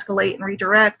de-escalate and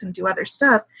redirect and do other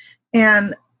stuff.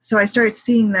 And so I started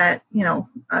seeing that,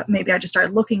 maybe I just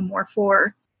started looking more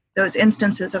for those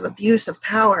instances of abuse of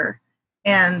power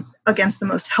and against the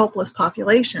most helpless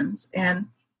populations. And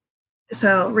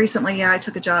so recently, I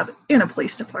took a job in a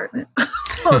police department.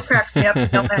 Oh, it cracks me up to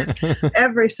no end.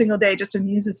 Every single day just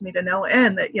amuses me to no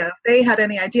end that, if they had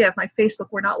any idea, if my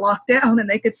Facebook were not locked down and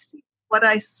they could see what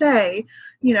I say,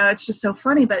 it's just so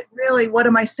funny. But really, what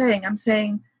am I saying? I'm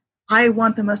saying I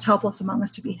want the most helpless among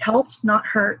us to be helped, not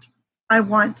hurt. I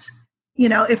want,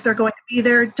 if they're going to be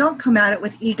there, don't come at it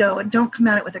with ego, and don't come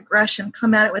at it with aggression.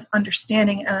 Come at it with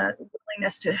understanding and a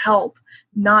willingness to help,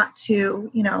 not to,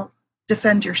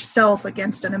 defend yourself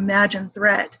against an imagined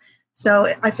threat.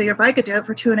 So I figured if I could do it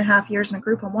for 2.5 years in a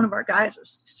group home, one of our guys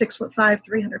was 6'5",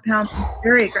 300 pounds,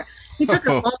 very aggressive. He took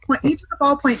a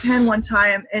ballpoint pen one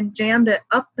time and jammed it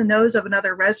up the nose of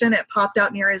another resident. It popped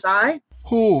out near his eye.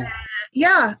 Ooh.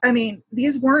 Yeah, I mean,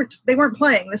 they weren't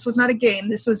playing. This was not a game.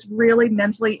 This was really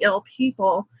mentally ill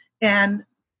people. And,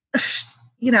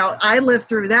 I lived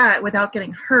through that without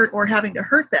getting hurt or having to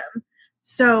hurt them.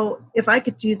 So if I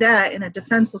could do that in a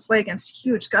defenseless way against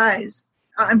huge guys,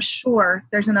 I'm sure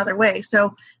there's another way.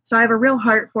 So I have a real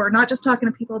heart for not just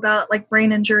talking to people about like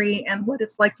brain injury and what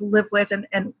it's like to live with,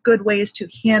 and good ways to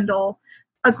handle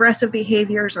aggressive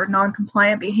behaviors or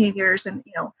non-compliant behaviors. And,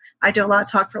 I do a lot of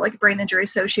talk for like Brain Injury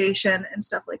Association and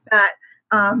stuff like that.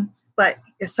 But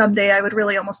someday I would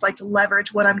really almost like to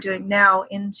leverage what I'm doing now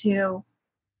into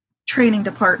training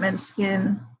departments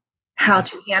in how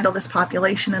to handle this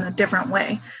population in a different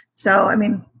way. So, I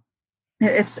mean,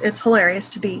 it's hilarious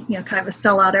to be, kind of a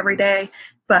sellout every day,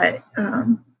 but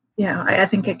I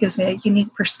think it gives me a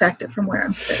unique perspective from where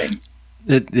I'm sitting.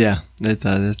 It's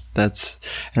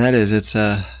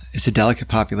a delicate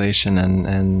population,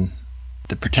 and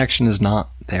the protection is not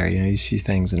there. You see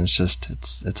things and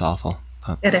it's awful.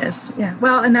 It is. Yeah.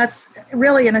 Well, and that's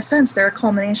really, in a sense, they're a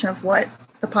culmination of what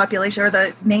the population or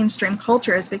the mainstream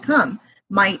culture has become.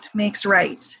 Might makes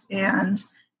right. And,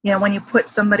 when you put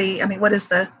somebody, I mean, what is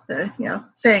the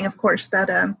saying, of course,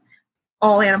 that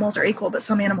all animals are equal, but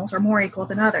some animals are more equal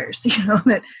than others,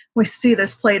 that we see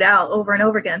this played out over and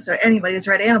over again. So anybody who's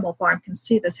read Animal Farm can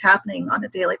see this happening on a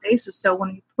daily basis. So when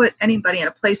you put anybody in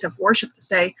a place of worship to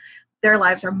say their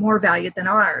lives are more valued than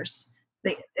ours,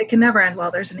 it can never end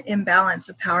well. There's an imbalance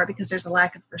of power because there's a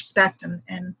lack of respect.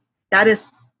 And that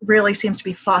is really seems to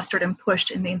be fostered and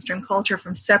pushed in mainstream culture,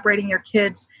 from separating your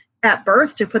kids at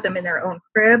birth to put them in their own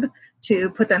crib,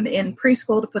 to put them in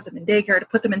preschool, to put them in daycare, to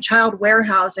put them in child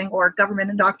warehousing or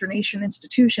government indoctrination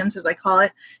institutions, as I call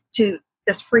it, to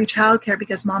this free childcare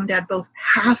because mom and dad both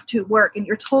have to work. And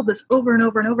you're told this over and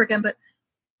over and over again, but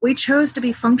we chose to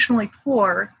be functionally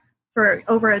poor for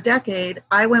over a decade.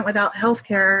 I went without health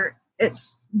care.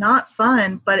 It's not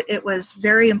fun, but it was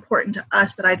very important to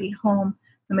us that I be home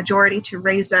the majority to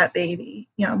raise that baby,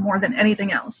 more than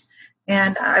anything else.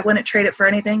 And I wouldn't trade it for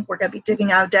anything. We're going to be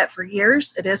digging out of debt for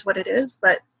years. It is what it is,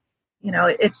 but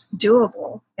it's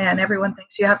doable. And everyone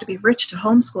thinks you have to be rich to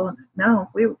homeschool. No,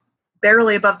 we were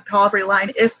barely above the poverty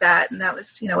line, if that. And that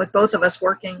was, with both of us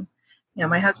working,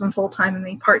 my husband full-time and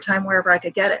me part-time wherever I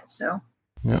could get it. So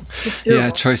yeah,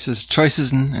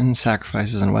 choices and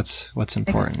sacrifices and what's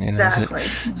important. Exactly.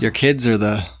 Your kids or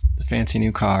the fancy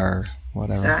new car or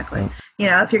whatever. Exactly.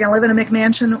 If you're going to live in a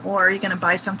McMansion or you're going to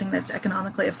buy something that's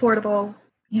economically affordable,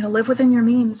 live within your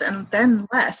means and then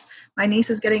less. My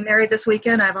niece is getting married this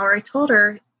weekend. I've already told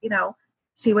her,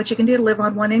 see what you can do to live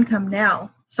on one income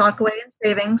now. Sock away in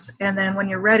savings. And then when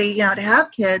you're ready, to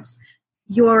have kids,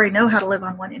 you already know how to live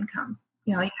on one income.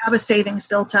 You have a savings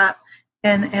built up.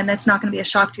 And that's not going to be a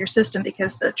shock to your system,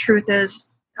 because the truth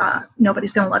is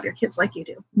nobody's going to love your kids like you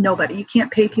do. Nobody. You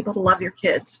can't pay people to love your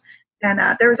kids. And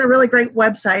there was a really great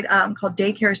website called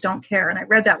Daycares Don't Care. And I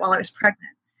read that while I was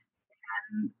pregnant.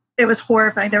 And it was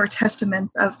horrifying. There were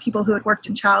testaments of people who had worked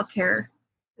in childcare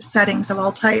settings of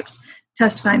all types,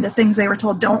 testifying to things they were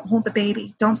told. Don't hold the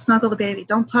baby. Don't snuggle the baby.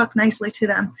 Don't talk nicely to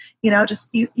them. Just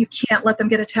you can't let them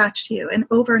get attached to you. And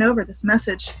over this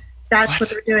message. That's what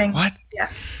they're doing. What? Yeah.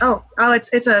 Oh,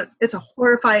 it's a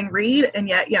horrifying read. And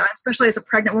yet, especially as a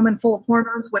pregnant woman full of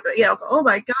hormones with, oh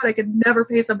my God, I could never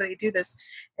pay somebody to do this.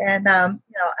 And,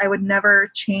 I would never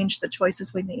change the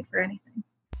choices we made for anything.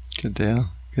 Good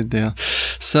deal.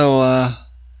 So,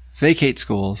 vacate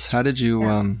schools. How did you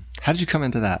come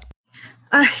into that?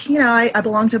 I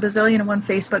belong to a bazillion and one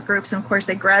Facebook groups, and of course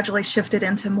they gradually shifted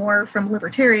into more from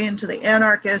libertarian to the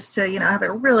anarchist to, have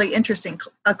a really interesting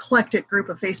eclectic group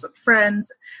of Facebook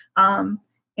friends.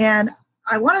 And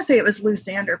I want to say it was Lou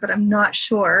Sander, but I'm not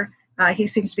sure. He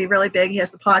seems to be really big. He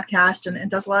has the podcast and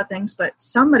does a lot of things, but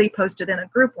somebody posted in a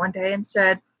group one day and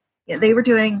said, they were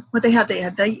doing what they had. They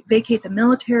had vacate the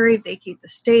military, vacate the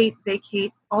state,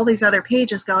 vacate all these other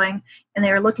pages going, and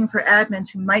they were looking for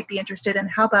admins who might be interested in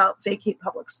how about vacate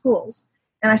public schools.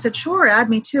 And I said, sure, add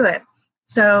me to it.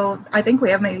 So I think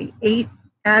we have maybe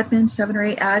 7 or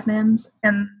 8 admins,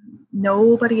 and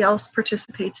nobody else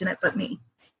participates in it but me.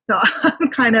 So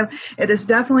I'm it has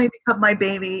definitely become my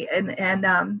baby. And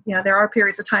there are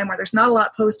periods of time where there's not a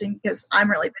lot posting because I'm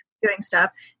really doing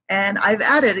stuff. And I've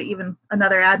added even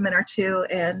another admin or two.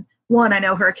 And one, I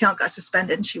know her account got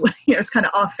suspended and she was kind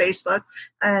of off Facebook.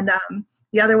 And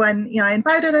the other one, I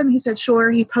invited him. He said,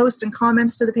 sure. He posts and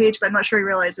comments to the page, but I'm not sure he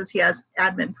realizes he has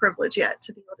admin privilege yet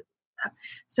to be able to do that.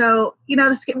 So,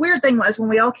 the weird thing was when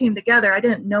we all came together, I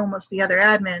didn't know most of the other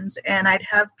admins, and I'd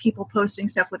have people posting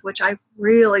stuff with which I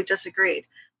really disagreed.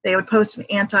 They would post an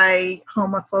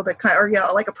anti-homophobic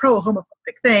or, like a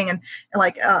pro-homophobic thing and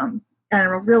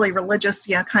a really religious,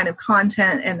 kind of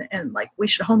content and like we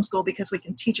should homeschool because we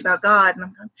can teach about God. And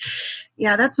I'm going,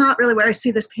 yeah, that's not really where I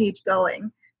see this page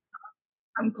going.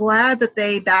 I'm glad that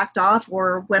they backed off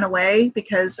or went away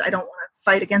because I don't want to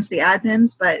fight against the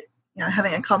admins, but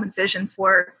having a common vision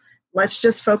for let's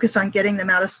just focus on getting them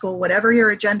out of school, whatever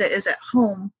your agenda is at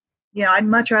home. I'd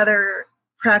much rather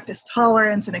practice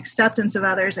tolerance and acceptance of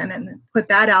others and put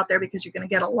that out there because you're going to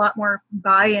get a lot more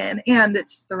buy-in and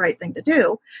it's the right thing to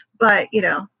do. But,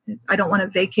 I don't want to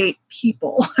vacate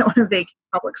people. I want to vacate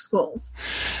public schools.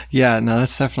 Yeah, no,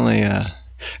 that's definitely,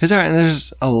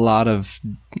 there's a lot of,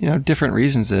 different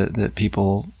reasons that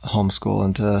people homeschool,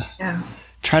 and to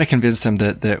try to convince them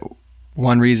that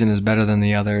one reason is better than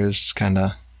the other is kind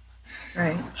of,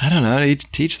 right. I don't know,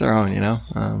 teach their own,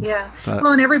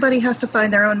 Well, and everybody has to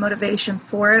find their own motivation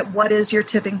for it. What is your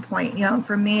tipping point?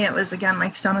 For me, it was, again,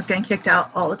 my son was getting kicked out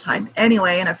all the time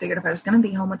anyway, and I figured if I was going to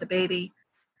be home with the baby,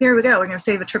 here we go. We're going to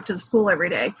save a trip to the school every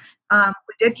day.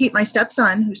 We did keep my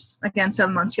stepson, who's, again,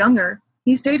 7 months younger.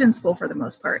 He stayed in school for the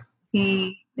most part.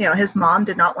 His mom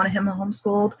did not want him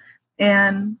homeschooled,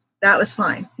 and that was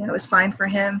fine. It was fine for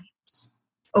him. He's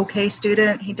okay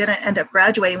student. He didn't end up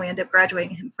graduating. We ended up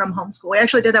graduating him from homeschool. We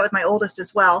actually did that with my oldest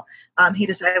as well. He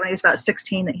decided when he was about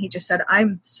 16 that he just said,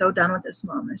 I'm so done with this,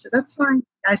 Mom. I said, that's fine.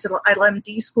 I said, well, I let him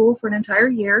de-school for an entire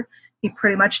year. He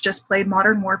pretty much just played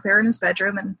Modern Warfare in his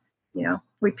bedroom. And,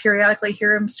 we periodically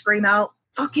hear him scream out,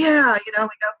 fuck yeah. We go,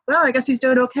 well, I guess he's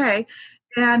doing okay.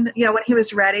 And, when he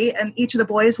was ready, and each of the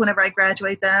boys, whenever I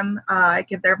graduate them, I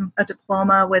give them a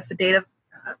diploma with the date of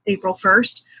April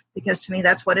 1st, because to me,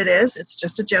 that's what it is. It's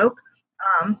just a joke.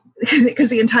 Because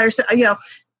the entire,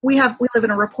 we live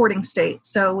in a reporting state.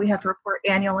 So we have to report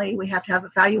annually. We have to have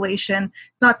evaluation.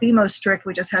 It's not the most strict.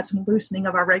 We just had some loosening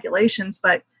of our regulations,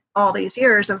 but all these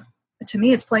years to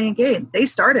me, it's playing a game. They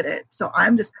started it. So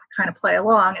I'm just going to kind of play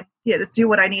along and do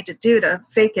what I need to do to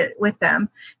fake it with them.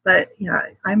 But,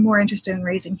 I'm more interested in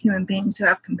raising human beings who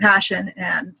have compassion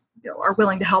and are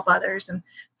willing to help others. And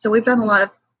so we've done a lot of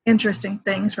interesting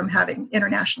things, from having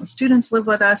international students live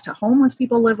with us to homeless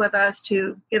people live with us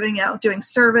to doing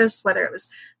service, whether it was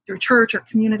through church or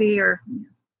community or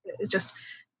just,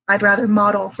 I'd rather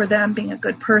model for them being a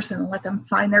good person and let them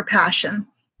find their passion.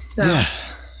 So,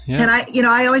 yeah. And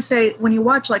I always say, when you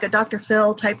watch like a Dr.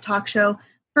 Phil type talk show,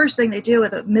 first thing they do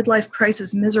with a midlife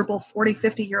crisis, miserable 40,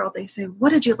 50-year-old, they say, what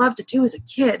did you love to do as a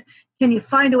kid? Can you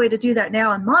find a way to do that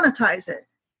now and monetize it?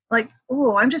 Like,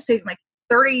 oh, I'm just saving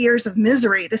 30 years of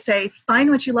misery to say, find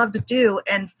what you love to do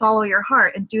and follow your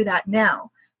heart and do that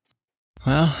now.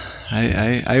 Well,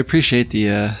 I appreciate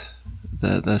the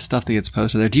stuff that gets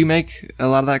posted there. Do you make a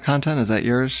lot of that content? Is that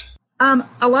yours?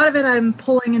 A lot of it I'm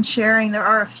pulling and sharing. There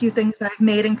are a few things that I've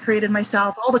made and created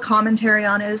myself. All the commentary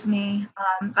on it is me.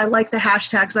 I like the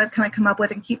hashtags that I've kind of come up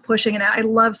with and keep pushing it. I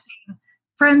love seeing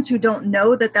friends who don't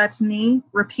know that that's me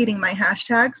repeating my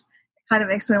hashtags. It kind of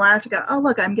makes me laugh to go, oh,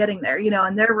 look, I'm getting there,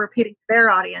 and they're repeating their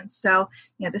audience. So,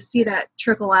 to see that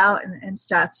trickle out and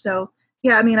stuff. So,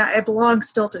 yeah, I belong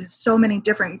still to so many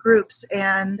different groups,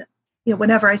 and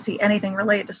whenever I see anything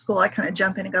related to school, I kind of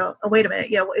jump in and go, oh, wait a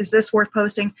minute, is this worth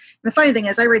posting? And the funny thing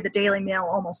is, I read the Daily Mail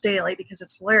almost daily because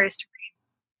it's hilarious to read.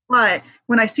 But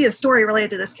when I see a story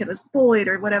related to this kid was bullied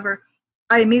or whatever,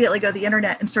 I immediately go to the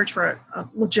internet and search for a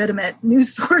legitimate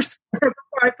news source before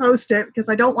I post it, because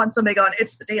I don't want somebody going,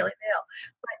 it's the Daily Mail.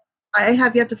 But I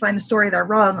have yet to find a story they're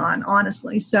wrong on,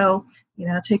 honestly. So,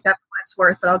 take that for what it's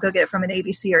worth, but I'll go get it from an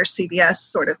ABC or CBS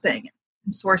sort of thing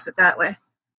and source it that way.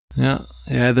 Yeah.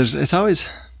 There's always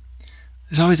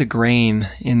a grain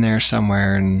in there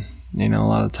somewhere, and a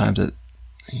lot of the times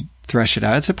you thresh it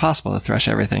out. It's impossible to thresh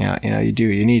everything out.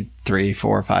 You need 3,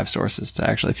 4, 5 sources to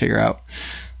actually figure out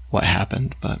what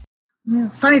happened. But yeah,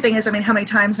 funny thing is, how many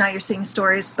times now you're seeing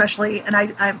stories, especially, and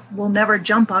I will never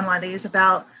jump on one of these,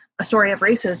 about a story of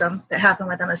racism that happened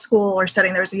within a school or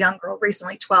setting. There was a young girl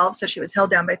recently, 12, said she was held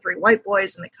down by 3 white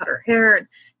boys and they cut her hair. And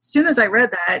as soon as I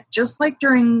read that, just like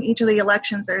during each of the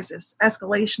elections, there's this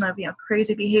escalation of,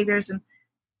 crazy behaviors, and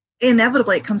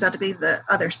inevitably it comes out to be the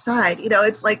other side.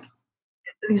 It's like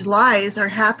these lies are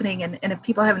happening. And if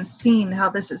people haven't seen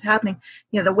how this is happening,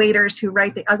 the waiters who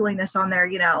write the ugliness on there,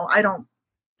 I don't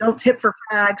tip for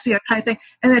fags, kind of thing.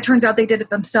 And then it turns out they did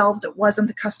it themselves. It wasn't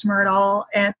the customer at all.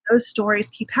 And those stories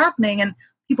keep happening, and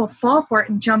people fall for it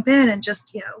and jump in and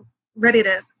just, ready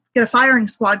to get a firing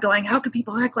squad going. How could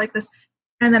people act like this?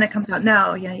 And then it comes out,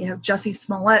 no, you have Jussie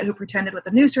Smollett who pretended with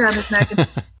a noose around his neck. And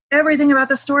everything about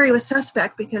the story was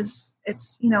suspect, because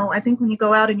it's, I think when you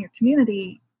go out in your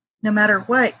community, no matter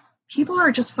what, people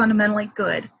are just fundamentally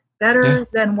good. Better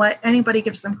than what anybody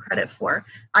gives them credit for.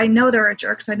 I know there are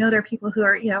jerks. I know there are people who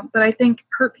are, but I think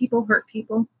hurt people.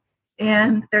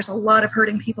 And there's a lot of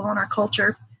hurting people in our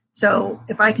culture. So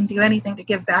if I can do anything to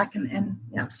give back and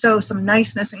sow some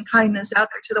niceness and kindness out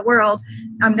there to the world,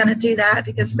 I'm going to do that,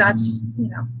 because that's,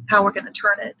 how we're going to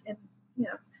turn it, and,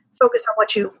 focus on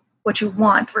what you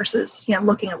want versus,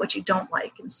 looking at what you don't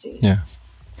like and see. Yeah.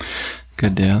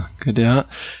 Good deal.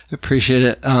 Appreciate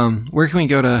it. Where can we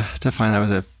go to find that?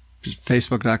 Was it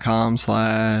Facebook.com/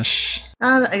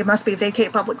 it must be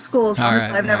Vacate Public Schools.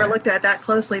 Honestly, I've never looked at that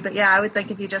closely, but yeah, I would think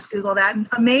if you just Google that. And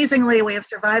amazingly, we have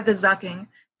survived the zucking.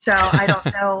 So I don't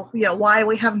know, why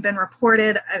we haven't been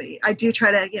reported. I do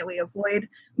try to, we avoid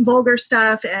vulgar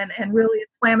stuff and really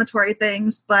inflammatory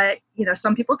things, but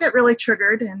some people get really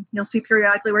triggered, and you'll see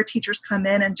periodically where teachers come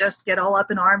in and just get all up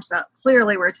in arms about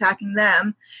clearly we're attacking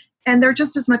them, and they're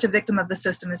just as much a victim of the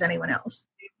system as anyone else.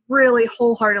 Really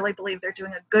wholeheartedly believe they're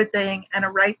doing a good thing and a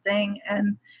right thing.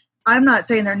 And I'm not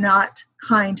saying they're not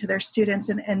kind to their students,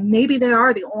 and maybe they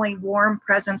are the only warm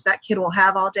presence that kid will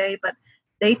have all day, but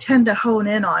they tend to hone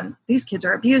in on these kids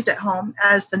are abused at home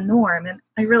as the norm. And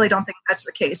I really don't think that's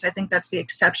the case. I think that's the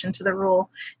exception to the rule,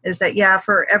 is that, yeah,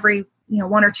 for every,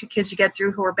 one or two kids you get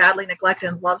through who are badly neglected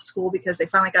and love school because they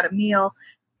finally got a meal,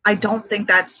 I don't think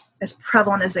that's as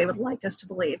prevalent as they would like us to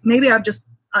believe. Maybe I'm just,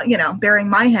 burying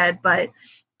my head, but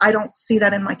I don't see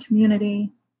that in my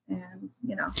community. And,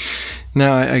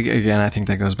 No, I think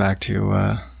that goes back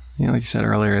to, like you said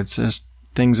earlier, it's just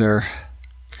things are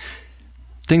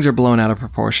blown out of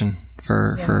proportion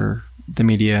for the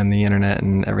media and the internet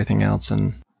and everything else.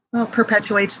 And well,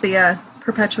 perpetuates the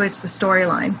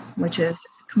storyline, which is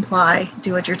comply,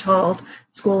 do what you're told.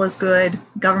 School is good.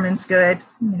 Government's good.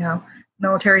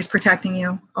 Military's protecting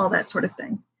you, all that sort of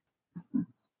thing. All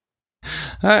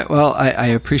right. Well, I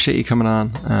appreciate you coming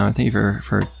on. Thank you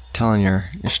for telling your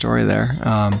story there.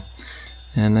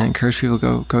 And I encourage people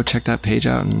to go check that page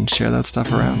out and share that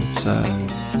stuff around.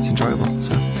 It's enjoyable.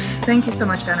 So thank you so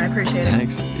much, Ben. I appreciate it.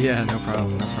 Thanks. Yeah, no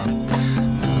problem.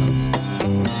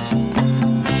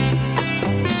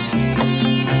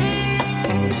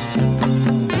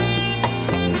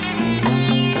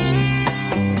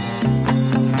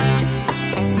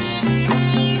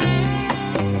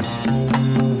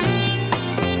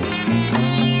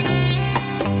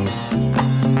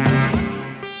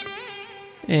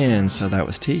 And so that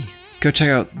was T. Go check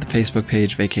out the Facebook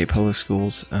page, Vacate Public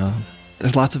Schools.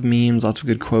 There's lots of memes, lots of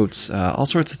good quotes, all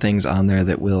sorts of things on there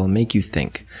that will make you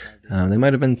think. They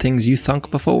might have been things you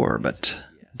thunk before, but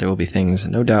there will be things,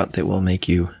 no doubt, that will make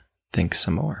you think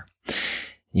some more.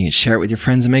 You can share it with your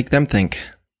friends and make them think.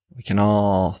 We can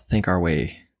all think our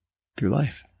way through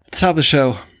life. At the top of the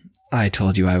show, I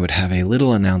told you I would have a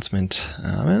little announcement,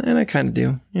 and I kind of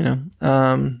do,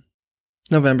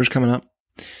 November's coming up.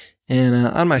 And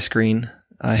on my screen,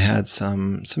 I had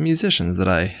some musicians that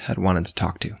I had wanted to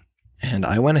talk to. And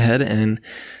I went ahead and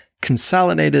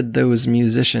consolidated those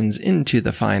musicians into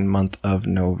the fine month of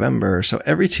November. So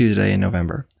every Tuesday in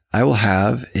November, I will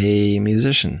have a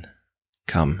musician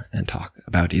come and talk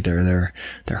about either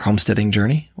their homesteading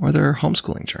journey or their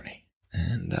homeschooling journey.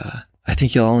 And I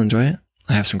think you'll all enjoy it.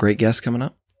 I have some great guests coming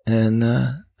up. And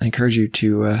I encourage you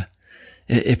to,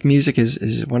 if music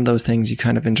is one of those things you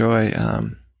kind of enjoy,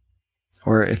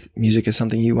 or if music is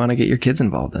something you want to get your kids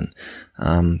involved in,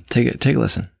 take a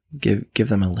listen. Give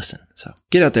them a listen. So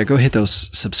get out there, go hit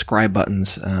those subscribe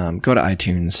buttons, go to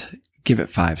iTunes, give it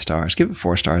 5 stars, give it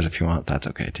 4 stars if you want. That's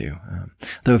okay too.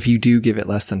 Though if you do give it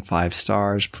less than 5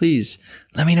 stars, please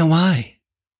let me know why.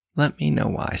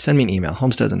 Send me an email,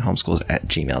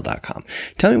 homesteadsandhomeschools@gmail.com.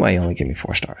 Tell me why you only give me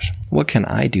 4 stars. What can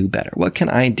I do better? What can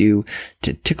I do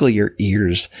to tickle your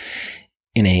ears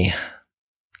in a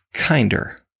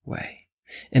kinder way?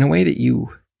 In a way that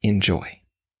you enjoy.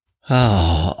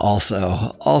 Oh,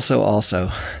 also,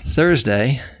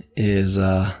 Thursday is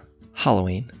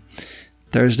Halloween.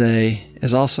 Thursday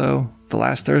is also the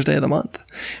last Thursday of the month.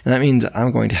 And that means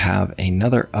I'm going to have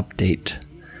another update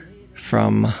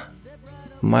from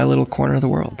my little corner of the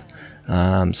world.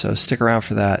 So stick around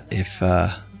for that.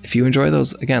 If you enjoy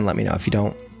those, again, let me know. If you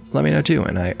don't, let me know too.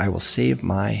 And I will save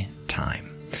my time.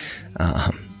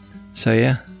 So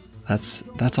yeah,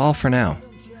 that's all for now.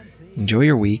 Enjoy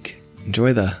your week.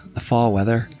 Enjoy the fall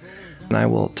weather. And I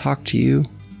will talk to you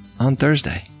on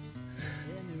Thursday.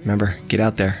 Remember, get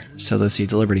out there, sow those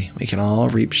seeds of liberty. We can all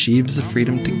reap sheaves of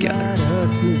freedom together. I'm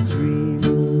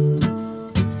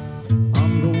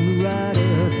gonna ride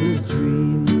us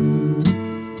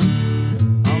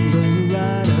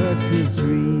this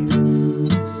dream.